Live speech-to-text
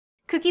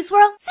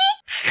CookieSwirlC.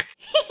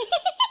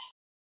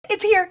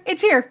 It's here,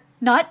 it's here.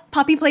 Not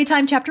Poppy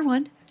Playtime Chapter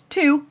 1,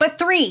 2, but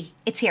 3.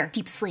 It's here,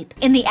 deep sleep.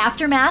 In the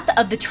aftermath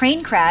of the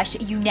train crash,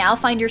 you now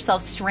find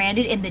yourself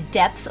stranded in the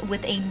depths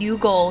with a new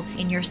goal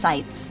in your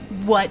sights.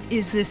 What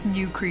is this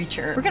new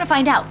creature? We're gonna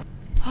find out.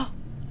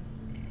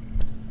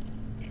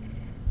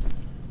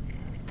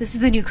 This is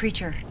the new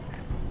creature.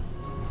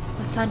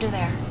 What's under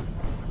there?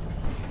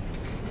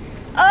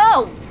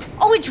 Oh!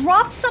 Oh, it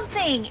dropped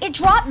something! It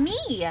dropped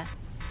me!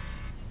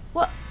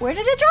 What? Where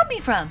did it drop me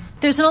from?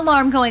 There's an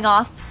alarm going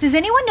off. Does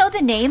anyone know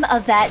the name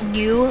of that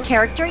new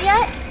character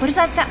yet? What does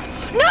that sound?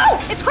 No!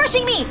 It's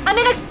crushing me! I'm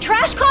in a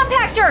trash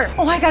compactor!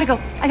 Oh, I gotta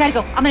go. I gotta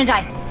go. I'm gonna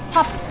die.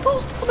 Hop.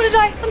 Oh, I'm gonna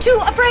die. I'm too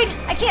afraid.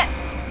 I can't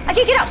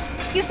get out.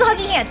 Use the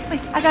huggy hand.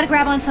 Wait, I gotta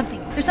grab on something.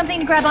 There's something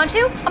to grab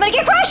onto. I'm gonna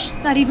get crushed!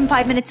 Not even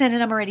 5 minutes in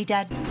and I'm already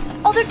dead.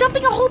 Oh, they're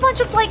dumping a whole bunch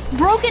of like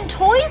broken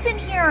toys in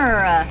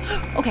here.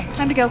 Okay,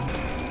 time to go.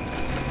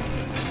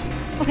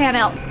 Okay, I'm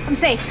out. I'm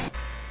safe.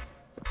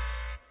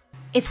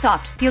 It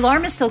stopped. The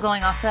alarm is still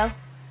going off though.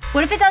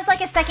 What if it does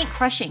like a second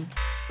crushing?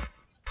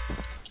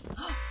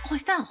 Oh, I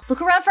fell.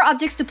 Look around for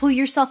objects to pull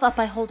yourself up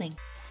by holding.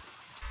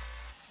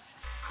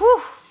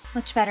 Whew,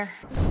 much better.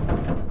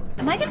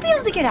 Am I gonna be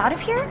able to get out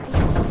of here?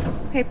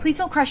 Okay, please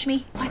don't crush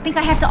me. Oh, I think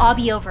I have to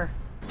obby over.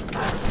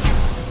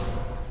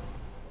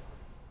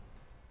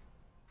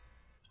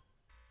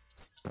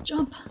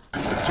 Jump,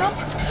 jump,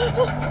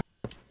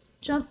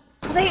 jump.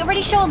 Oh, they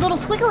already show a little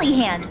squiggly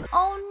hand.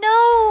 Oh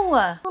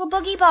no, little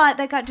boogie bot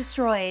that got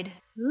destroyed.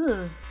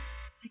 Ooh,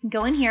 I can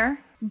go in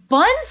here.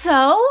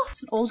 Bunzo!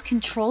 There's an old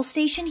control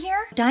station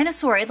here.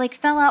 Dinosaur, it like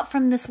fell out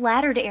from this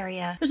laddered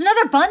area. There's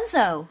another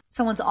Bunzo.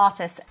 Someone's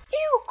office.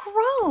 Ew,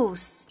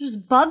 gross. There's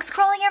bugs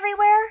crawling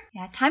everywhere.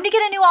 Yeah, time to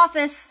get a new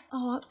office.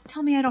 Oh,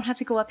 tell me I don't have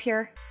to go up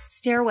here.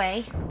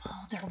 Stairway.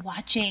 Oh, they're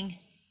watching.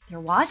 They're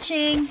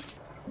watching.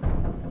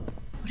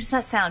 What does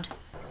that sound?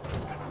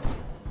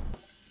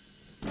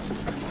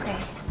 Okay.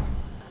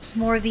 There's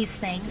more of these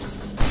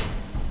things.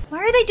 Why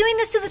are they doing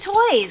this to the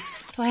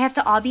toys? Do I have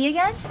to obby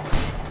again?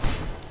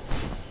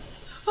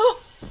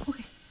 Oh,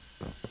 okay.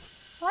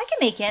 Well, I can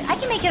make it. I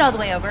can make it all the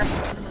way over.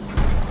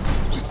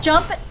 Just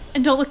jump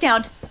and don't look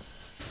down.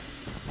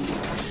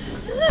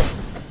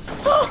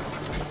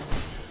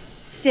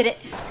 Did it.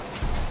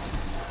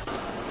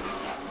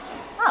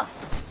 Oh.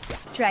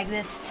 Drag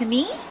this to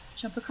me.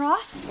 Jump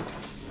across.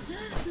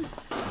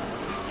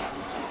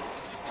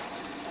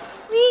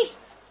 Whee!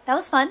 That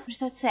was fun. What does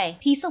that say?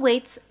 Peace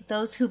awaits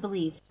those who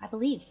believe. I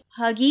believe.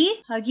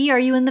 Huggy? Huggy, are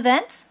you in the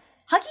vents?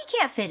 Huggy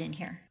can't fit in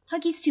here.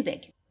 Huggy's too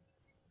big.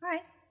 All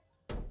right.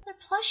 They're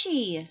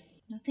plushy.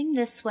 Nothing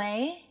this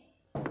way.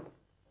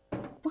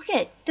 Look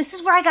it. This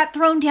is where I got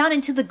thrown down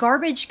into the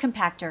garbage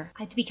compactor.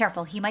 I have to be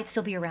careful. He might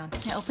still be around.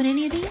 Can I open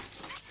any of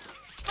these?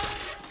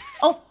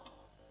 Oh,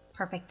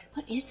 perfect.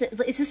 What is it?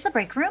 Is this the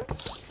break room?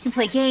 You can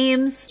play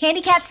games.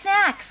 Candy cat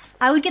snacks.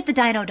 I would get the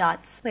dino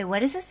dots. Wait, what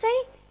does it say?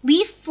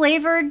 Leaf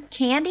flavored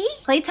candy?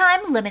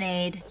 Playtime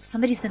lemonade.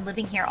 Somebody's been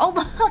living here. Oh,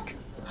 look.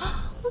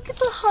 Look at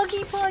the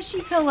Huggy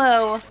plushy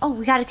pillow. Oh,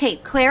 we got a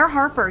tape. Claire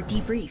Harper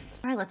debrief.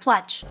 All right, let's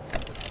watch.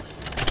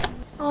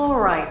 All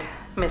right,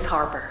 Miss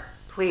Harper.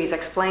 Please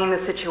explain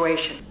the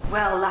situation.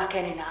 Well, like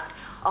any night,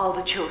 all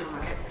the children were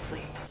getting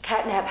asleep.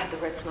 CatNap had the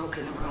red smoke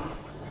in the room.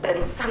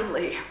 Then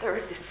suddenly, there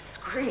was this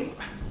scream.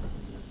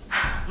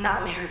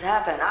 Nightmares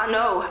happen, I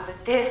know,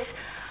 but this,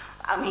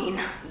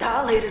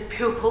 dilated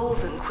pupils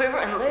and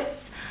quivering lips.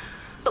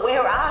 The way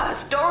her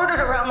eyes darted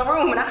around the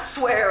room, and I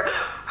swear,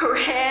 her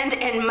hand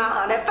in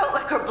mine, it felt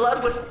like her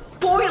blood was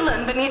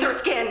boiling beneath her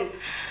skin.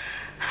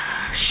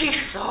 She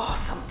saw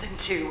something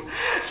too.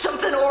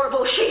 Something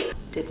horrible.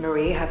 Did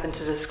Marie happen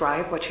to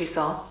describe what she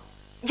saw?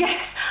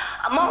 Yes,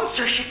 a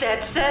monster, she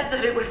said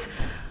that it was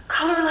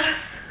colorless.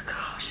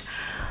 Gosh,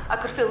 I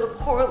could feel the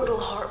poor little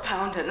heart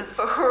pounding.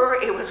 For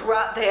her, it was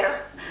right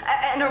there.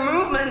 And her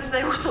movements,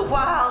 they were so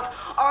wild.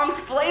 Arms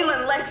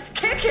flailing, legs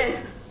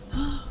kicking.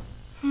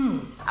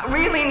 I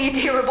really need to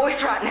hear her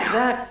voice right now.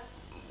 That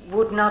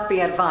would not be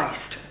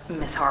advised,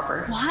 Miss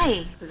Harper.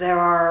 Why? There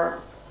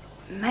are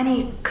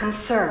many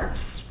concerns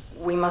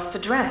we must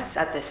address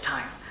at this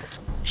time.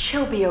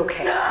 She'll be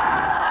okay. No!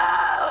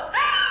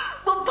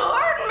 Well,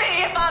 pardon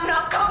me if I'm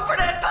not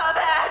comforted by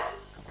that.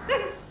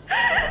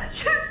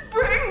 Just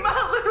bring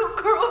my little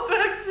girl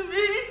back to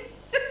me.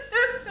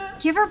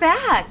 Give her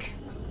back.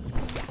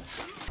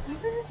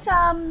 What was,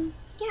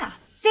 yeah.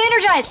 Stay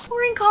energized!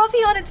 Pouring coffee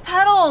on its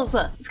petals.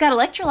 It's got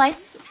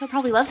electrolytes, so it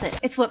probably loves it.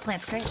 It's what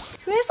plants crave.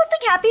 Do we have something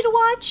happy to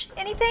watch?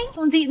 Anything?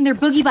 Someone's eating their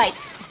boogie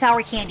bites, the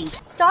sour candy.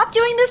 Stop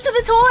doing this to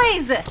the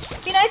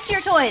toys! Be nice to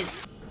your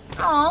toys.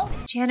 Oh,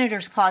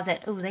 janitor's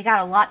closet. Ooh, they got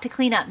a lot to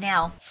clean up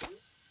now.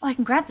 Oh, I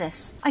can grab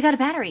this. I got a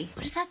battery.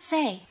 What does that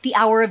say? The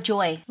hour of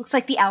joy. Looks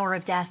like the hour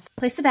of death.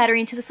 Place the battery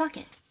into the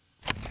socket.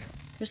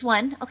 There's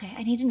one. Okay,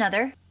 I need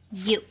another.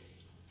 You.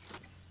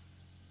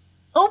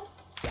 Oh!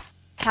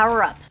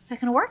 Power up. Is that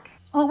gonna work?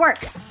 Oh, it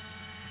works.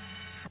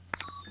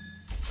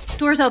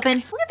 Doors open.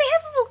 Look, they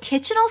have a little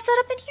kitchen all set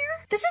up in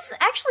here. This is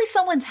actually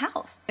someone's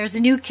house. There's a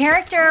new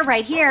character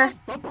right here.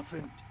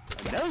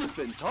 An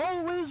elephant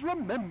always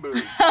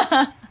remembers.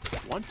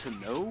 Want to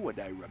know what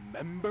I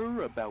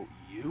remember about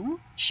you?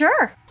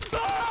 Sure.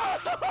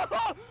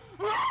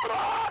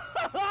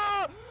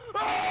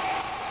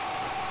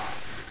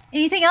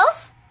 Anything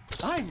else?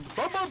 I'm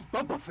Bubba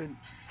Bubbaphant.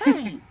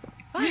 Hey,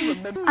 I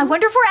remember. I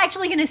wonder if we're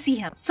actually going to see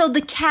him. So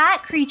the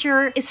cat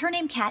creature, is her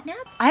name CatNap?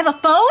 I have a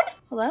phone?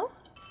 Hello?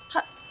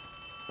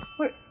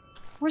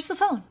 Where's the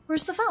phone?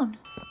 Where's the phone?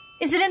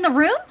 Is it in the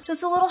room? Does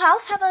the little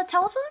house have a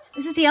telephone?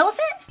 Is it the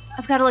elephant?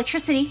 I've got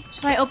electricity.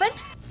 Should I open?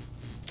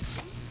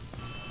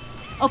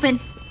 Open.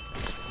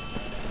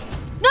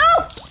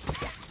 No!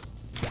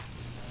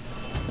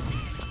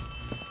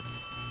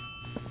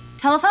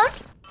 Telephone?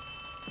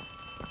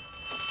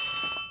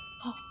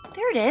 Oh,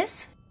 there it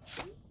is.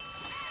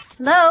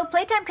 Hello,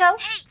 Playtime Co.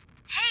 Hey,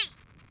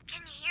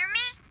 can you hear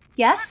me?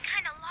 Yes?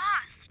 I'm kind of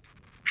lost.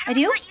 I I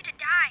do? don't want you to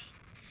die,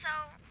 so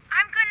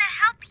I'm gonna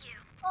help you.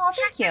 Oh,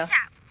 thank Check you. this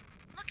out.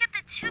 Look at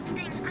the tube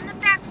thing on the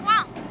back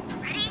wall.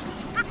 Ready?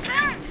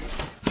 Ba-boom!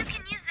 You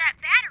can use that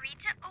battery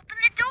to open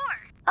the door.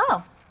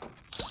 Oh.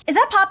 Is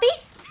that Poppy?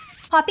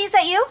 Poppy, is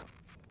that you?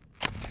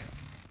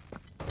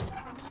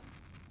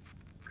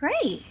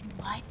 Great.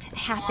 What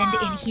happened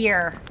in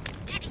here?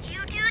 Did you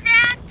do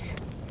that?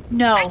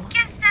 No. I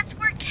guess that's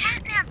where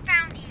CatNap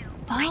found you.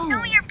 I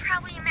know Oh. you're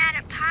probably mad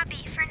at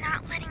Poppy for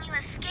not letting you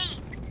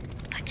escape,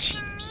 but she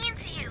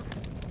needs you.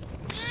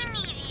 We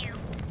need you.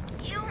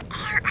 You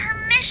are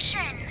our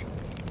mission.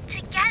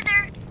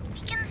 Together,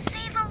 we can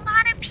save a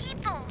lot of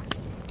people,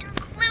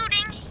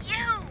 including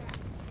you.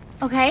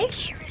 Okay.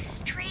 Playcare is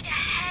straight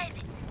ahead.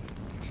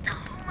 It's the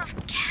home of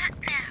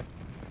CatNap,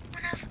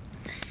 one of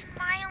the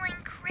smiling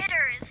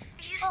critters.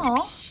 There used to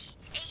Aw.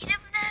 be 8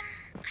 of them,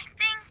 I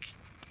think.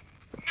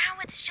 Now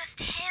it's just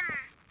him.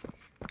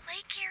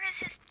 Playcare is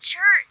his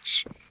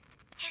church,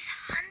 his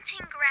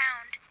hunting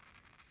ground,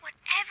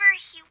 whatever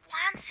he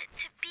wants it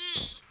to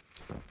be.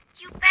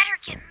 You better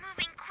get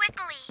moving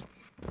quickly.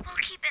 We'll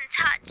keep in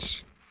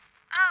touch.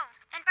 Oh,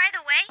 and by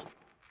the way,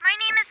 my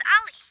name is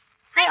Ollie.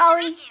 Hi, Nice to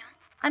Ollie. meet you.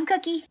 I'm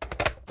Cookie.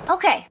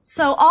 Okay,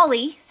 so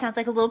Ollie sounds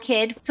like a little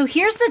kid. So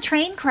here's the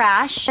train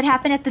crash that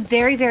happened at the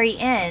very, very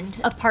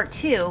end of part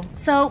 2.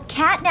 So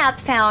CatNap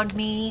found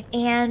me,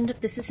 and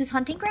this is his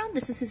hunting ground.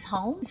 This is his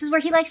home. This is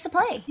where he likes to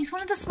play. He's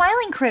one of the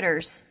smiling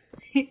critters.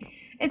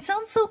 It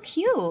sounds so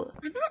cute.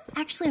 I'm not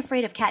actually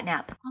afraid of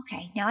CatNap.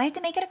 Okay, now I have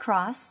to make it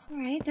across. All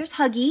right, there's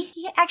Huggy.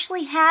 He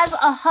actually has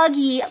a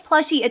Huggy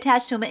plushie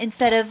attached to him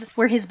instead of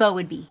where his bow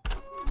would be.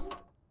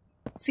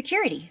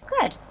 Security.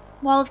 Good.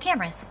 Wall of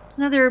cameras. There's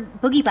another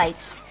Boogie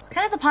Bites. It's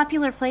kind of the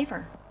popular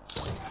flavor.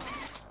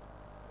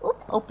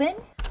 Oop, open.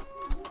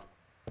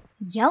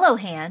 Yellow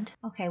hand.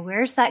 Okay,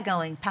 where's that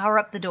going? Power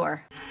up the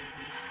door.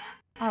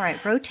 All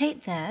right,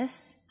 rotate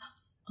this.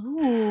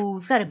 Ooh,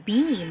 we've got a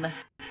beam.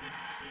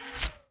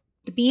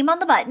 The beam on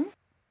the button.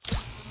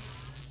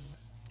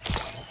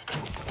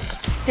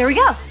 There we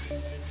go.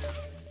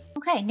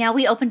 Okay, now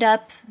we opened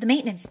up the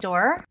maintenance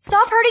door.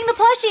 Stop hurting the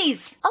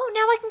plushies! Oh,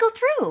 now I can go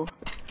through.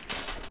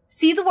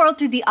 See the world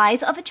through the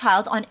eyes of a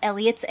child on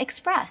Elliot's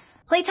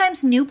Express.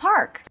 Playtime's new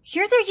park.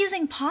 Here they're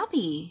using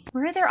Poppy.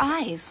 Where are their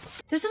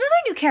eyes? There's another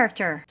new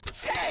character.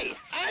 Hey,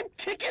 I'm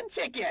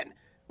Chicken.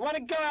 Want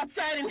to go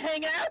outside and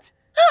hang out?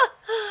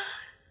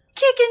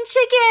 Kickin'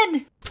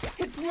 Chicken!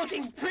 It's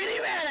looking pretty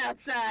rad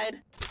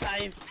outside.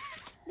 I've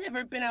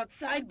never been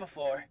outside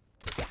before.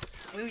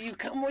 Will you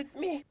come with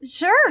me?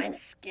 Sure. I'm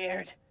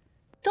scared.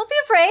 Don't be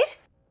afraid.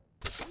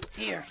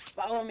 Here,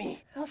 follow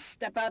me. I'll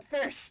step out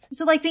first. Is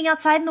it like being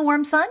outside in the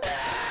warm sun?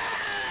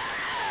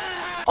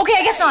 Okay,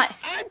 I guess not.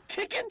 I'm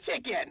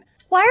Chicken.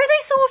 Why are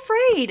they so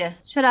afraid?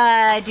 Should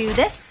I do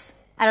this?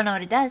 I don't know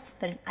what it does,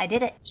 but I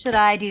did it. Should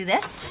I do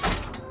this?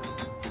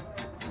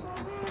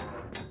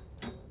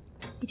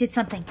 It did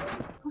something.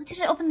 Oh, did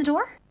it open the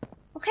door?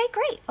 Okay,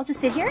 great. I'll just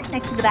sit here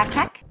next to the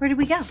backpack. Where did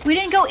we go? We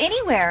didn't go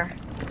anywhere.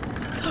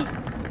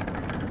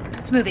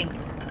 It's moving.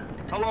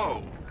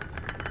 Hello.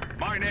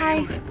 My name Hi.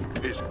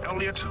 is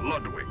Elliot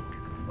Ludwig.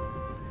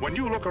 When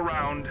you look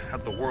around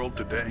at the world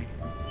today,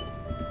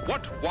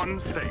 what one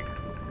thing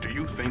do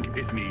you think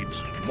it needs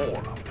more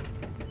of?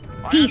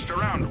 Peace. I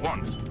asked around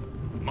once.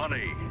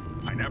 Money.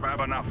 I never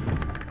have enough.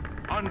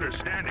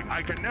 Understanding.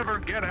 I can never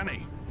get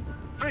any.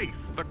 Faith.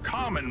 The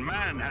common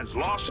man has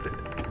lost it.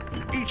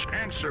 Each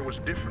answer was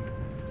different.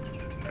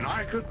 And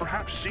I could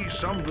perhaps see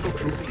some little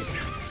truth in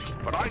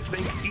each. But I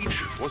think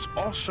each was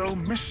also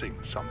missing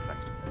something.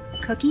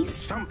 Cookies?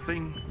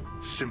 Something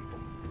simple.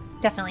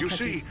 Definitely You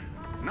cookies. see,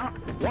 not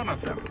one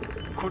of them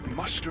could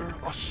muster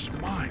a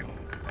smile.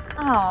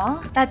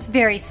 Aw, that's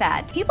very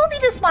sad. People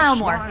need to smile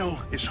more. A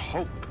smile is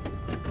hope.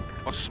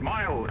 A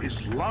smile is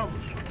love.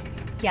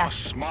 Yes.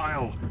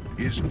 Smile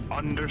is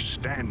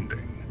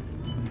understanding.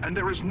 And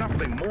there is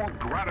nothing more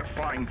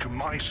gratifying to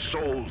my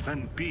soul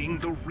than being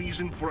the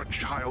reason for a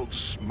child's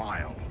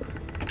smile.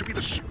 To be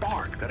the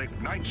spark that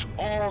ignites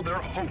all their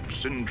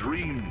hopes and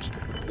dreams.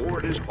 For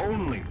it is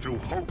only through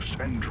hopes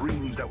and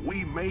dreams that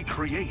we may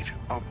create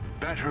a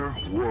better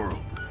world.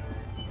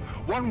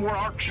 One where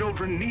our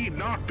children need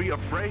not be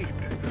afraid.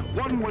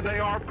 One where they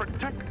are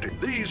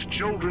protected. These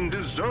children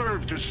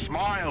deserve to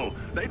smile.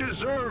 They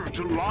deserve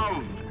to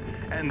love.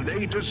 And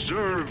they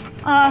deserve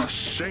a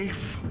safe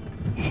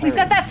home. We've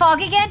got that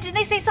fog again? Didn't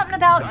they say something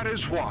about That is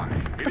why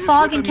the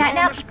fog and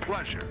CatNap? It is with enormous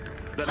pleasure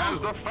that as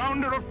the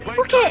founder of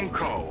Playtime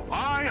Co,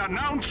 I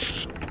announce...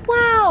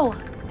 Wow!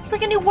 It's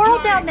like a new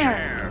world down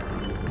there.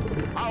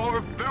 Playcare, our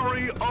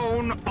very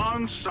own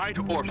on-site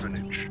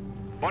orphanage.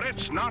 But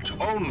it's not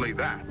only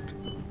that.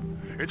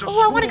 It's a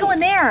Oh, I want to school, go in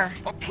there.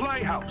 a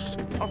playhouse,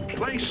 a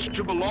place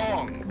to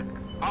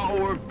belong.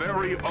 Our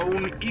very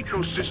own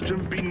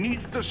ecosystem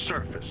beneath the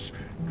surface,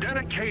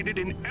 dedicated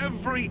in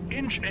every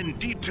inch and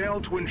detail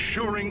to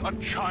ensuring a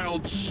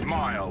child's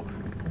smile.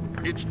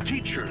 Its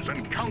teachers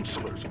and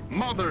counselors,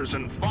 mothers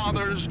and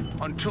fathers,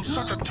 until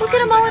such a time Look at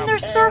them all in their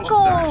they have circle.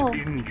 all of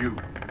that in you.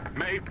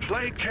 May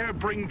Playcare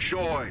bring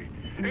joy,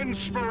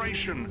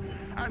 inspiration,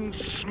 and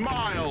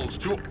smiles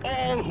to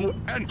all who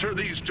enter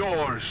these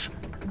doors.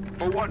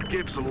 For what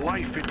gives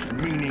life its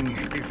meaning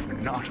if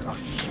not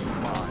a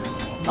smile?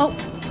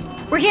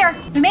 Oh, we're here.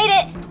 We made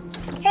it.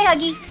 Hey,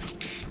 Huggy.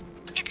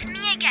 It's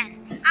me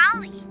again,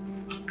 Ollie.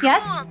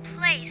 Yes? Cool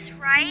place,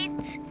 right?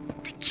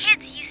 The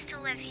kids used to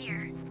live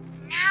here.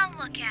 Now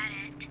look at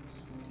it.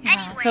 Yeah,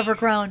 Anyways, it's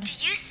overgrown. Do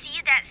you see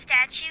that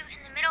statue in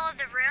the middle of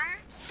the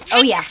room? Take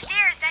Oh, yeah. the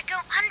stairs that go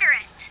under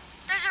it.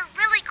 There's a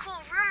really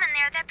cool room in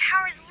there that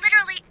powers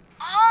literally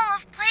all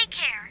of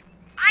Playcare.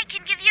 I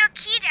can give you a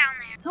key down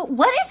there.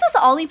 What is this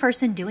Ollie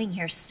person doing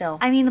here still?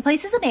 I mean, the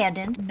place is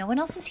abandoned. No one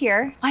else is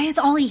here. Why is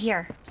Ollie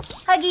here?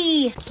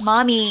 Huggy!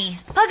 Mommy!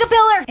 Hug a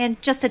pillar! And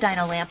just a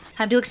dino lamp.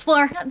 Time to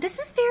explore. Now, this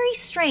is very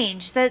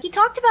strange that he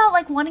talked about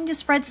like wanting to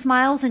spread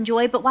smiles and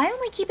joy, but why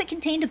only keep it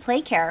contained to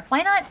Playcare?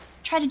 Why not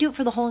try to do it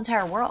for the whole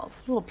entire world?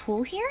 A little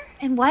pool here?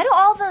 And why do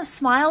all the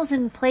smiles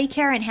and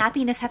Playcare and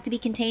happiness have to be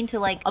contained to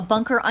like a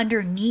bunker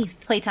underneath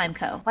Playtime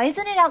Co? Why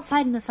isn't it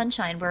outside in the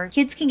sunshine where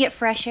kids can get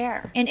fresh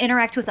air and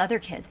interact with other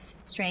kids?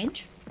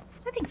 Strange?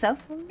 I think so.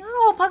 Oh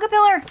no, Pug a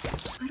pillar.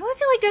 Why do I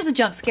feel like there's a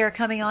jump scare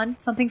coming on?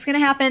 Something's gonna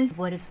happen.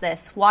 What is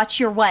this? Watch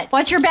your what?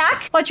 Watch your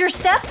back? Watch your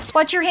step?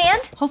 Watch your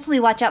hand? Hopefully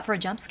watch out for a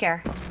jump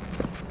scare.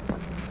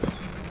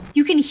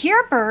 You can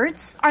hear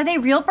birds. Are they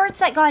real birds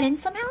that got in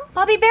somehow?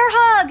 Bobby Bear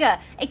Hug!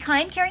 A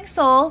kind, caring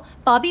soul,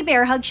 Bobby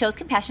Bear Hug shows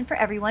compassion for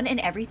everyone and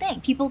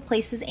everything. People,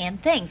 places,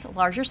 and things,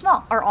 large or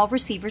small, are all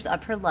receivers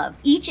of her love.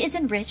 Each is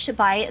enriched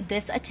by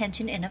this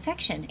attention and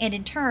affection, and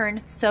in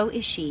turn, so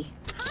is she.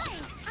 Hi,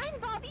 I'm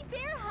Bobby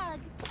Bear Hug.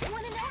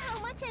 Want to know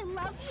how much I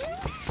love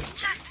you?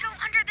 Just go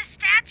under the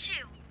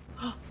statue.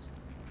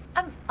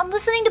 I'm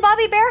listening to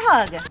Bobby Bear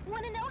Hug.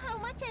 Want to know how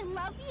much I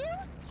love you?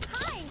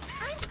 Hi.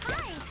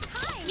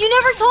 You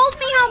never told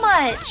me how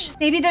much!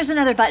 Maybe there's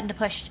another button to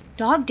push.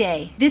 Dog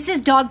Day. This is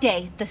Dog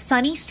Day, the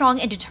sunny, strong,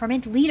 and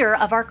determined leader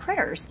of our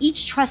critters.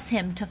 Each trusts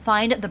him to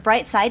find the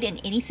bright side in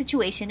any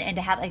situation and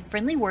to have a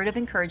friendly word of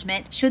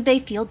encouragement should they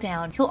feel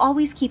down. He'll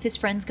always keep his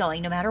friends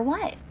going no matter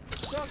what.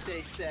 Dog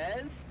Day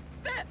says,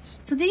 fetch.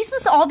 So these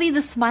must all be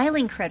the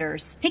smiling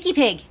critters. Picky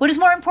Pig. What is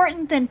more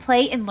important than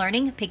play and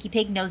learning? Picky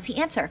Pig knows the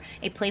answer.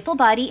 A playful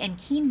body and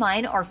keen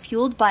mind are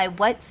fueled by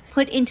what's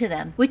put into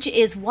them, which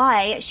is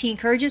why she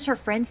encourages her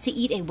friends to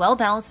eat a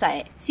well-balanced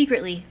diet.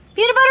 Secretly,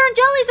 peanut butter and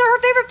jellies are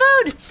her favorite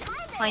food.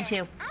 Hi there. Mine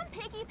too. I'm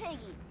Piggy.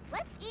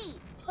 Let's eat.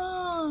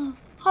 Oh,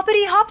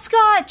 hoppity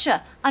hopscotch!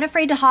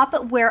 Unafraid to hop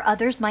where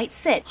others might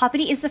sit.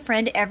 Hoppity is the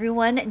friend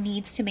everyone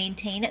needs to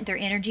maintain their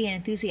energy and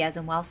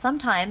enthusiasm. While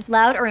sometimes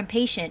loud or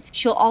impatient,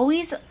 she'll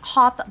always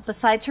hop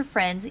besides her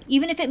friends,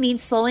 even if it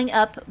means slowing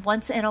up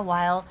once in a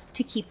while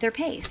to keep their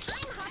pace.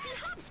 I'm Hoppy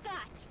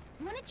Hopscotch.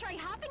 Want to try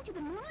hopping to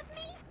the moon with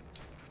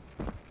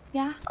me?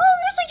 Yeah. Oh,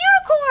 there's a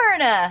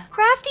unicorn!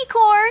 Crafty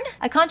Corn!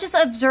 A conscious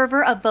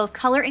observer of both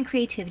color and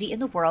creativity in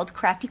the world,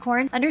 Crafty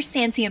Corn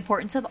understands the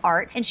importance of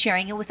art and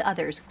sharing it with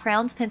others.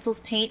 Crowns, pencils,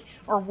 paint,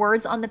 or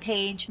words on the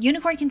page.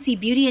 Unicorn can see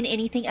beauty in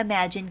anything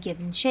imagined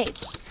given shape.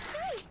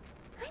 Hi,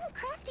 I'm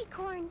Crafty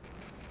Corn.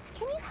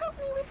 Can you help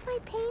me with my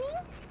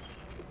painting?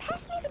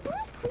 Pass me the glue,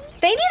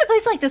 please. They need a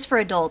place like this for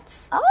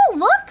adults. Oh,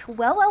 look!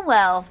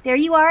 Well. There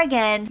you are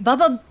again.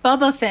 Bubba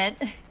Fent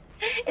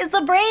is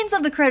the brains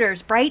of the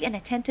critters. Bright and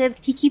attentive,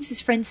 he keeps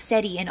his friends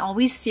steady and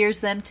always steers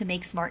them to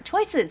make smart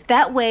choices.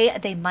 That way,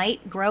 they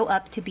might grow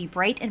up to be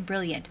bright and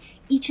brilliant,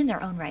 each in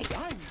their own right.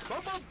 I'm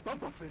Bubba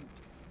Bubbaphant.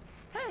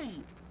 Hey,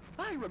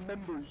 I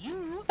remember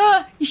you.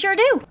 You sure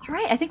do. All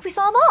right, I think we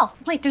saw them all.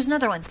 Wait, there's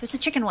another one. There's a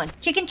chicken one.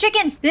 Kickin'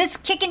 Chicken. This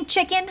Kickin'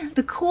 Chicken,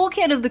 the cool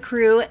kid of the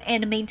crew,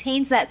 and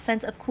maintains that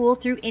sense of cool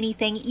through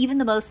anything, even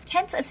the most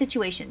tense of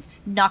situations.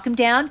 Knock him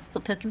down,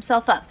 he'll pick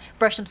himself up,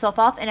 brush himself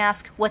off, and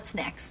ask, what's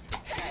next?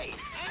 Hey,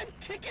 I'm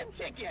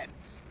Chicken.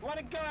 Want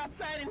to go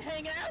outside and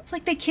hang out? It's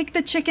like they kick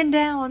the chicken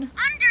down.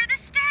 Under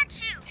the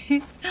statue.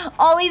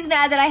 Ollie's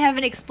mad that I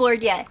haven't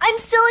explored yet. I'm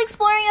still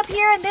exploring up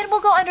here and then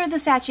we'll go under the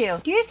statue.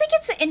 Do you guys think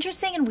it's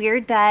interesting and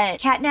weird that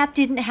CatNap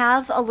didn't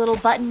have a little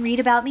button read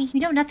about me? We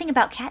know nothing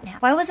about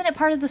CatNap. Why wasn't it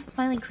part of the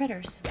Smiling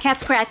Critters? Cat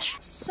scratch.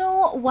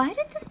 So why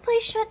did this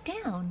place shut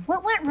down?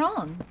 What went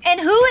wrong? And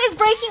who is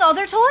breaking all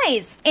their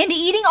toys? And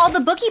eating all the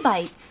bookie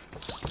bites?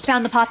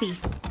 Found the Poppy.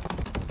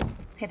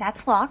 Okay,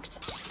 that's locked.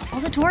 All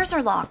the doors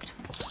are locked.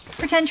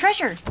 Pretend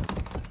treasure.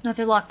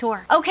 Another locked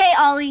door. Okay,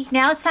 Ollie,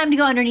 now it's time to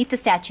go underneath the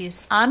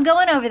statues. I'm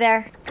going over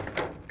there.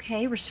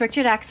 Okay,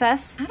 restricted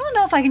access. I don't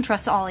know if I can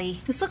trust Ollie.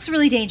 This looks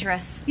really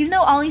dangerous. Even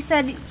though Ollie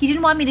said he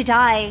didn't want me to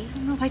die, I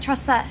don't know if I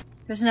trust that.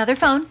 There's another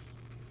phone.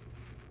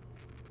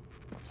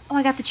 Oh,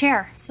 I got the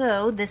chair.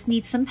 So this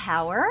needs some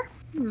power.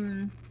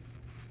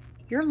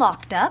 You're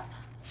locked up.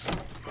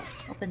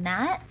 Open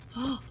that.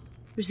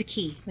 There's a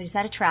key. Wait, is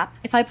that a trap?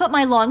 If I put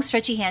my long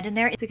stretchy hand in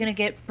there, is it gonna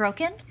get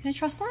broken? Can I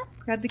trust that?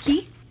 Grab the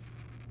key.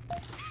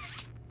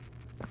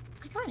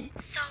 Got it.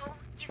 So,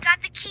 you got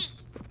the key.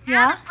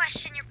 Now Yeah? the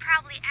question you're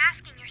probably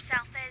asking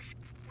yourself is,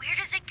 where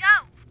does it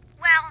go?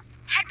 Well,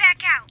 head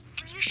back out,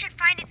 and you should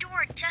find a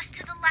door just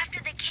to the left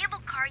of the cable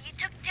car you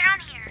took down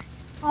here.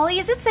 Ollie,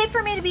 is it safe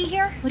for me to be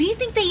here? What do you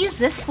think they use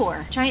this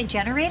for? Giant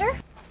generator?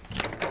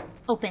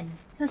 Open.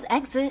 It says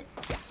exit.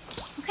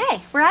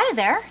 Okay, we're out of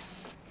there.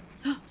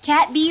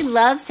 Cat B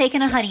loves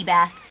taking a honey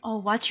bath. Oh,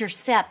 watch your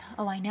step.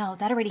 Oh, I know.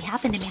 That already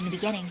happened to me in the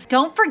beginning.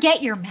 Don't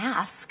forget your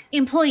mask.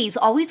 Employees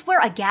always wear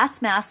a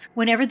gas mask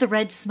whenever the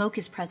red smoke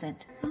is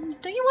present.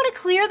 Don't you want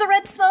to clear the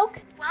red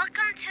smoke?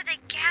 Welcome to the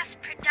gas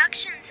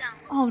production zone.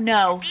 Oh,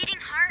 no. The beating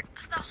heart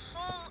of the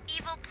whole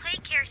evil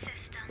Playcare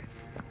system.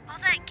 All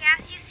that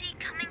gas you see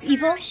coming It's from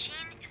evil? the machine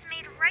is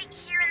made right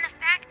here in the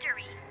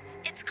factory.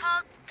 It's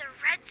called the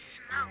red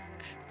smoke.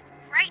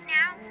 Right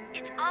now,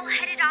 it's all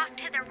headed off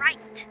to the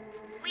right.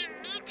 We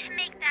need to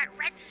make that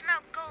red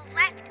smoke go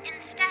left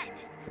instead.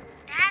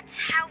 That's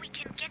how we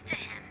can get to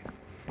him.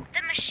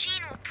 The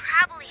machine will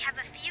probably have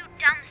a few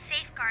dumb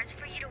safeguards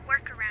for you to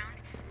work around,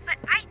 but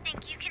I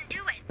think you can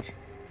do it.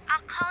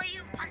 I'll call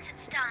you once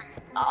it's done.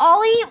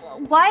 Ollie,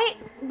 why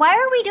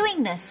are we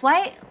doing this?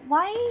 Why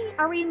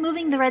are we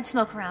moving the red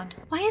smoke around?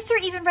 Why is there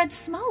even red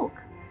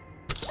smoke?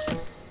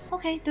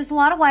 Okay, there's a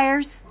lot of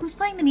wires. Who's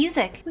playing the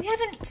music? We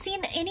haven't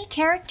seen any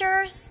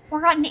characters or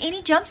gotten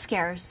any jump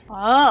scares.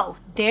 Oh,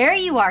 there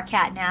you are,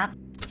 CatNap.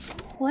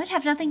 What?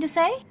 Have nothing to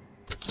say?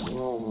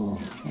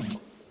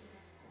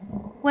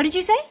 What did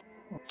you say?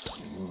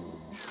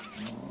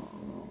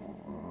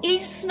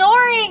 He's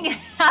snoring!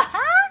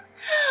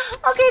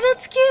 Okay,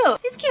 that's cute.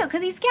 He's cute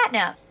because he's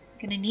CatNap.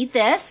 Gonna need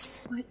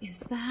this. What is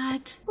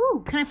that?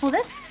 Ooh, can I pull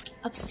this?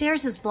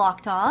 Upstairs is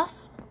blocked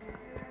off.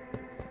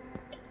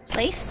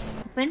 Place.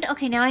 Opened.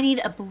 Okay, now I need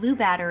a blue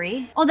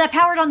battery. Oh, that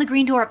powered on the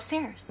green door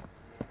upstairs.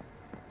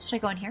 Should I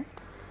go in here?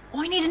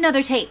 Oh, I need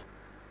another tape.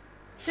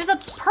 There's a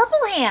purple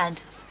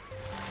hand.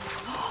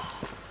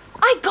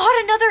 I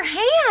got another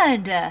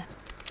hand.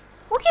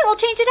 Okay, we'll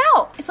change it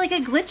out. It's like a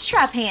glitch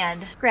trap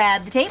hand.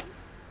 Grab the tape.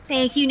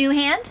 Thank you, new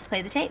hand.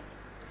 Play the tape.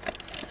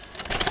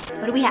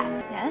 What do we have?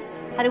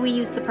 Yes? How do we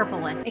use the purple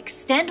one?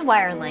 Extend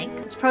wire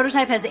length. This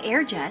prototype has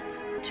air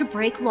jets to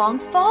break long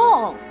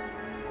falls.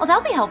 Oh,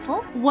 that'll be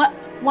helpful. What?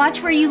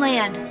 Watch where you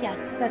land.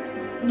 Yes, that's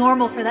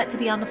normal for that to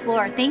be on the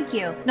floor. Thank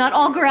you. Not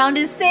all ground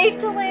is safe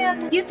to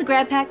land. Use the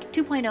GrabPack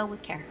 2.0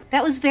 with care.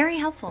 That was very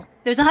helpful.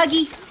 There's a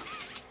Huggy.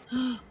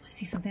 I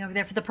see something over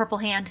there for the purple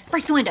hand.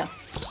 Break the window.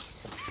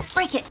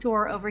 Break it.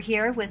 Door over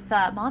here with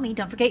Mommy.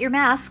 Don't forget your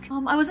mask.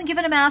 I wasn't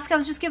given a mask. I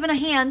was just given a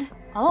hand.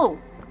 Oh.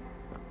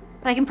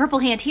 But I can purple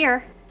hand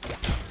here.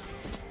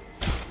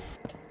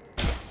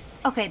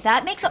 Okay,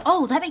 that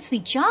makes me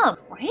jump.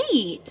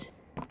 Great.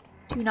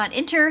 Do not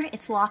enter.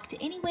 It's locked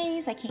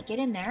anyways. I can't get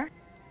in there.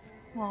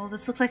 Well,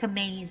 this looks like a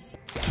maze.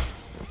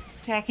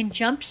 Okay, I can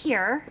jump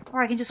here,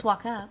 or I can just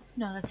walk up.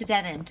 No, that's a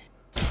dead end.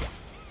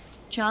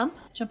 Jump.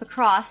 Jump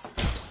across.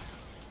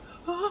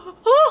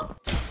 Oh,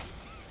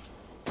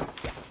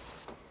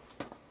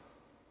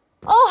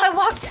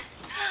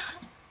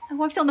 I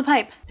walked on the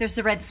pipe. There's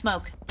the red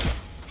smoke.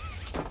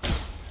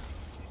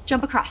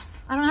 Jump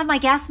across. I don't have my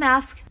gas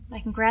mask. I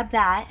can grab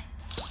that.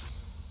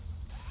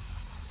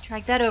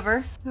 Drag that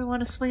over. Do I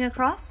want to swing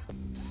across?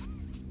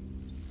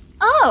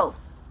 Oh!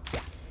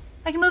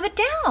 I can move it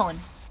down.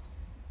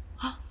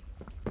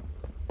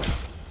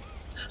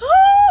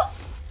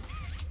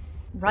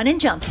 Run and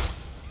jump.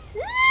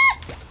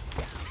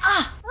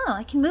 Oh,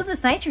 I can move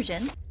this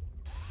nitrogen.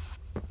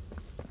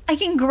 I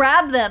can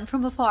grab them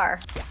from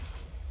afar.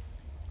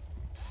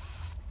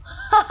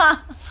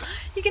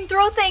 You can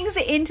throw things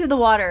into the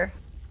water.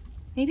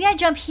 Maybe I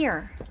jump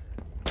here.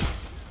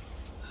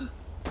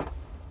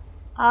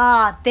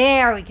 Ah,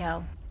 there we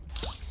go.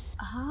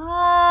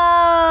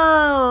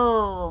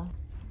 Oh.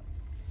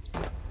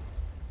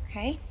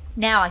 Okay,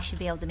 now I should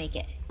be able to make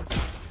it.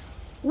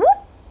 Whoop!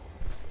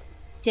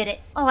 Did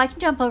it. Oh, I can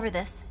jump over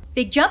this.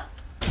 Big jump.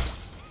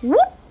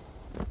 Whoop!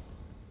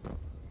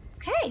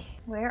 Okay,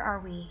 where are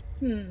we?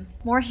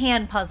 More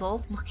hand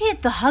puzzle. Look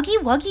at the Huggy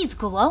Wuggy's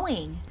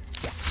glowing.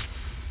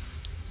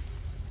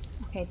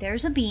 Okay,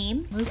 there's a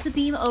beam. Move the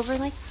beam over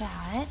like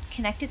that.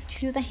 Connect it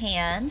to the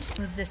hand.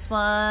 Move this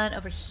one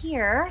over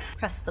here.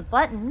 Press the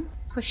button.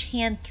 Push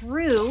hand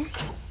through.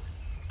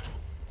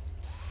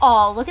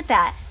 Oh, look at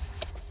that.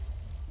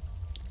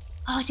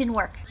 Oh, it didn't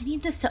work. I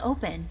need this to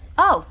open.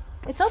 Oh,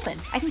 it's open.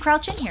 I can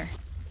crouch in here.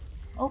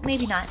 Oh,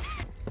 maybe not.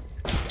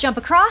 Jump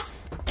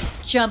across.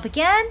 Jump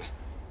again.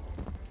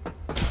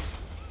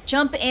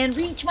 Jump and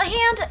reach my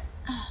hand.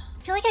 Oh,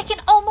 I feel like I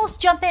can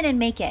almost jump in and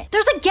make it.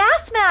 There's a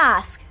gas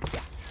mask.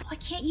 Oh, I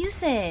can't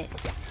use it.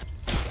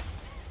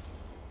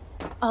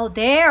 Oh,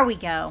 there we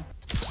go.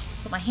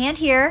 Put my hand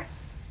here.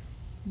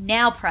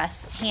 Now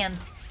press hand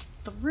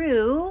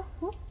through.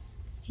 Oop.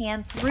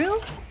 Hand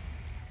through.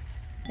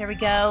 There we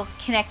go.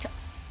 Connect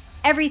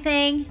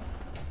everything.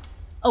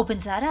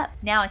 Opens that up.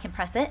 Now I can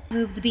press it.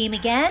 Move the beam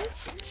again.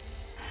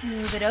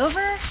 Move it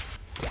over.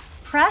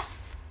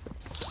 Press.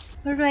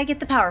 Where do I get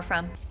the power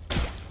from?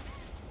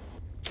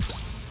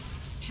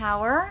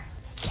 Power.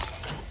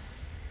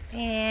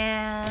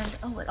 And,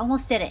 oh, it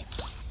almost did it.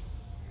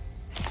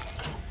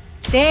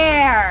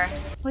 There.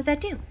 What'd that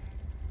do?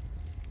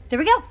 There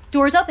we go.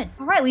 Door's open.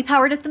 All right, we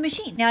powered up the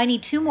machine. Now I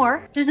need 2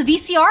 more. There's a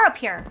VCR up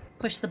here.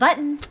 Push the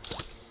button.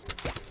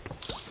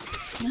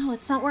 No,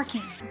 it's not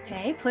working.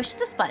 Okay, push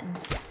this button.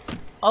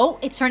 Oh,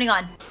 it's turning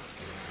on.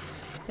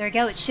 There we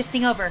go, it's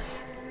shifting over.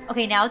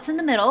 Okay, now it's in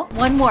the middle.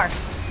 1 more.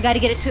 We gotta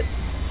get it to...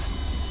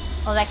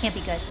 Oh, that can't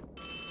be good.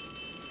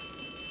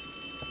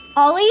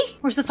 Ollie?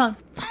 Where's the phone?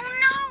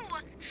 Oh no!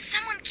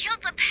 Someone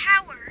killed the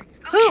power.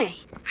 Who? Okay,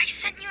 I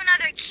sent you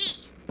another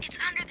key. It's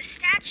under the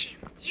statue.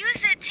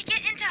 Use it to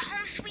get into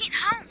Home Sweet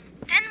Home.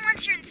 Then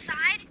once you're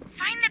inside,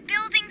 find the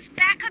building's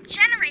backup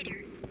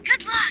generator.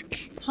 Good luck.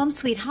 Home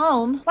sweet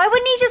home? Why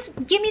wouldn't he just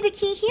give me the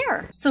key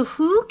here? So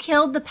who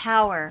killed the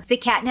power? Is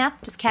it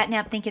CatNap? Does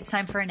CatNap think it's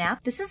time for a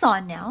nap? This is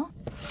on now.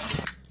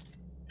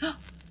 What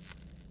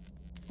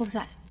was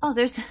that? Oh,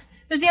 there's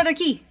the other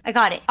key. I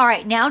got it. All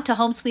right, now to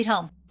Home Sweet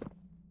Home.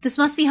 This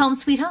must be Home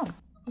Sweet Home.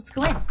 Let's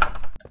go in.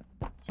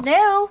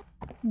 Hello?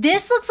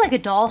 This looks like a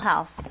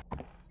dollhouse.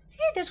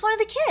 Hey, there's one of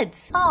the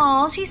kids.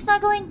 Aw, she's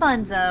snuggling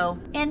Bunzo.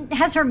 And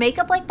has her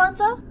makeup like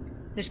Bunzo?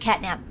 There's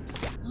CatNap.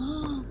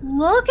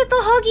 Look at the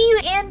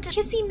huggy and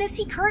kissy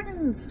missy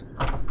curtains.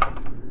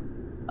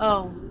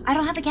 Oh, I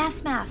don't have a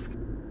gas mask.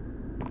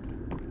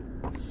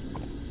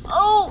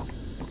 Oh,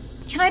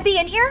 can I be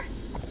in here?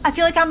 I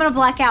feel like I'm gonna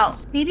black out.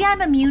 Maybe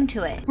I'm immune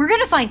to it. We're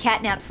gonna find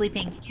CatNap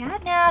sleeping.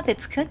 CatNap,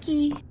 it's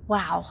Cookie.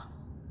 Wow.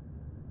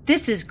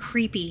 This is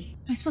creepy.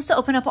 Am I supposed to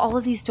open up all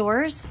of these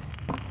doors?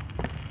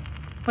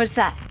 What is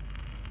that?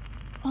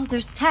 Oh,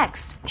 there's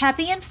text.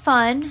 Happy and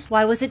fun.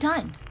 Why was it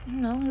done? I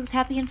don't know, it was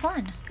happy and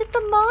fun. Look at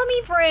the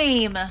mommy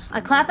frame.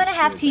 A clap and a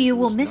half to you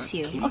will miss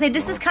you. Okay,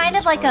 this is kind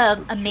of like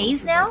a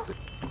maze now.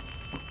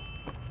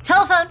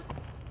 Telephone.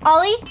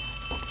 Ollie?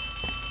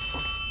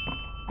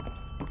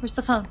 Where's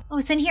the phone? Oh,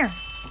 it's in here.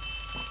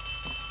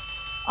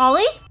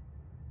 Ollie?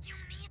 You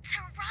need to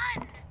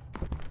run.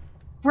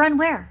 Run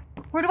where?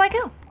 Where do I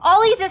go?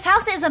 Ollie, this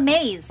house is a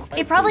maze.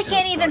 It probably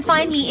can't even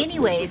find me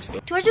anyways.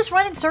 Do I just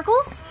run in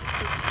circles?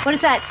 What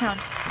does that sound?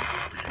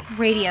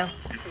 Radio.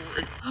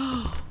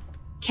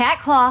 Cat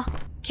claw.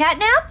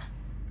 CatNap?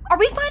 Are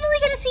we finally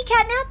gonna see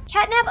CatNap?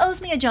 CatNap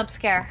owes me a jump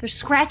scare. There's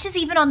scratches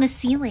even on the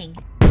ceiling.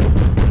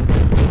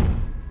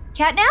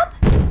 CatNap?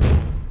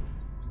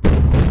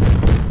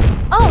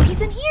 Oh,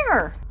 he's in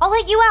here. I'll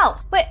let you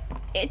out. Wait,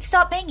 it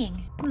stopped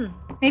banging.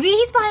 Maybe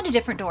he's behind a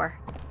different door.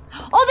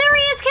 Oh, there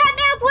he is,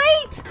 CatNap,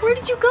 wait! Where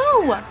did you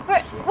go?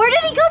 Where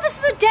did he go?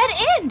 This is a dead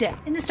end.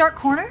 In this dark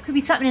corner? Could be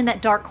something in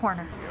that dark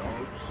corner.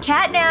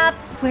 CatNap,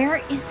 where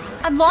is he?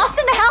 I'm lost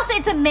in the house,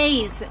 it's a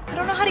maze. I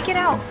don't know how to get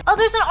out. Oh,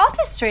 there's an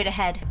office straight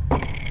ahead.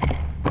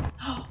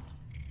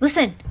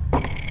 Listen.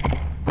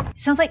 It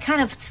sounds like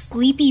kind of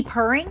sleepy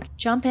purring.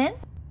 Jump in.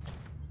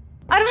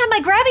 I don't have my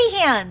grabby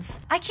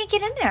hands. I can't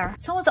get in there.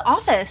 Someone's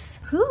office.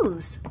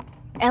 Whose?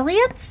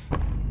 Elliot's?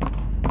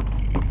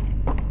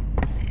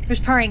 There's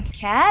purring.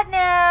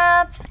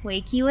 CatNap,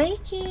 wakey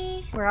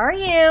wakey. Where are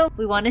you?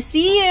 We want to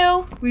see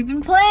you. We've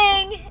been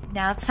playing.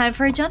 Now it's time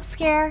for a jump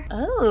scare.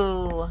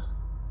 Oh.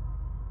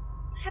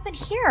 What happened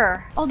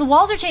here? Oh, the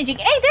walls are changing.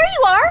 Hey, there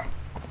you are.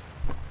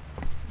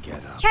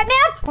 Get up.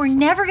 CatNap? We're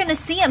never gonna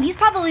see him. He's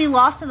probably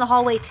lost in the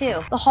hallway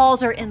too. The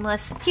halls are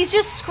endless. He's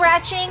just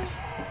scratching.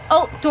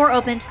 Oh, door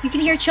opened. You can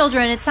hear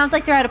children. It sounds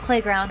like they're at a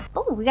playground.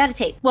 Oh, we got a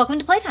tape. Welcome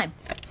to Playtime.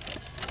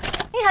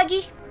 Hey,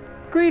 Huggy.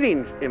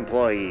 Greetings,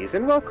 employees,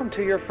 and welcome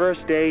to your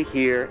first day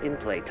here in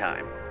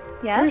Playtime.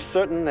 We're Yes?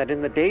 certain that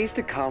in the days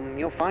to come,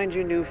 you'll find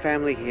your new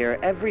family here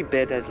every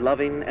bit as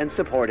loving and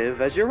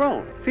supportive as your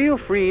own. Feel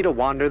free to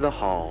wander the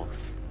halls,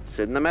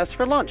 sit in the mess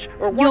for lunch,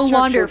 or watch You'll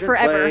our wander children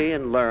forever. play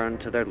and learn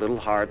to their little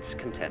hearts'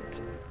 content.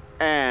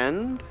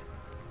 And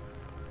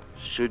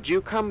should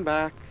you come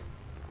back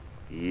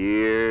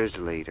years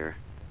later,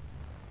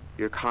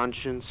 your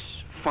conscience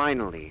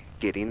finally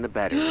getting the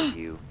better of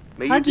you,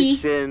 may you Huggy.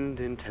 descend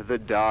into the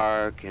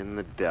dark and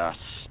the dust.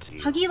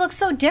 Huggy looks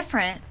so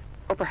different.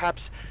 Or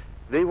perhaps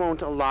they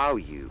won't allow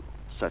you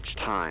such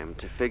time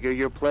to figure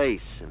your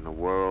place in the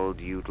world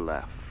you'd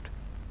left.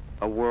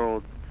 a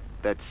world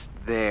that's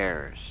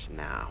theirs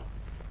now.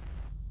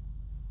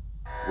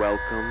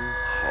 Welcome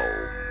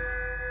home.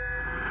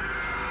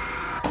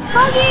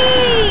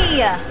 Huggy!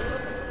 At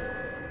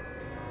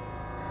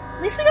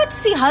least we got to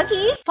see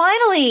Huggy.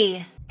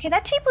 Finally. Okay,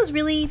 that tape was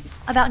really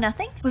about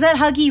nothing. Was that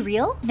Huggy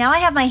real? Now I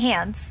have my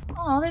hands.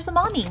 Oh, there's a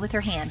mommy with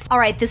her hand. All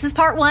right, this is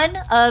part 1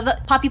 of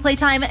Poppy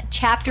Playtime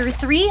Chapter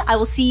 3. I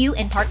will see you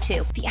in part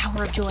 2. The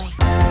Hour of Joy.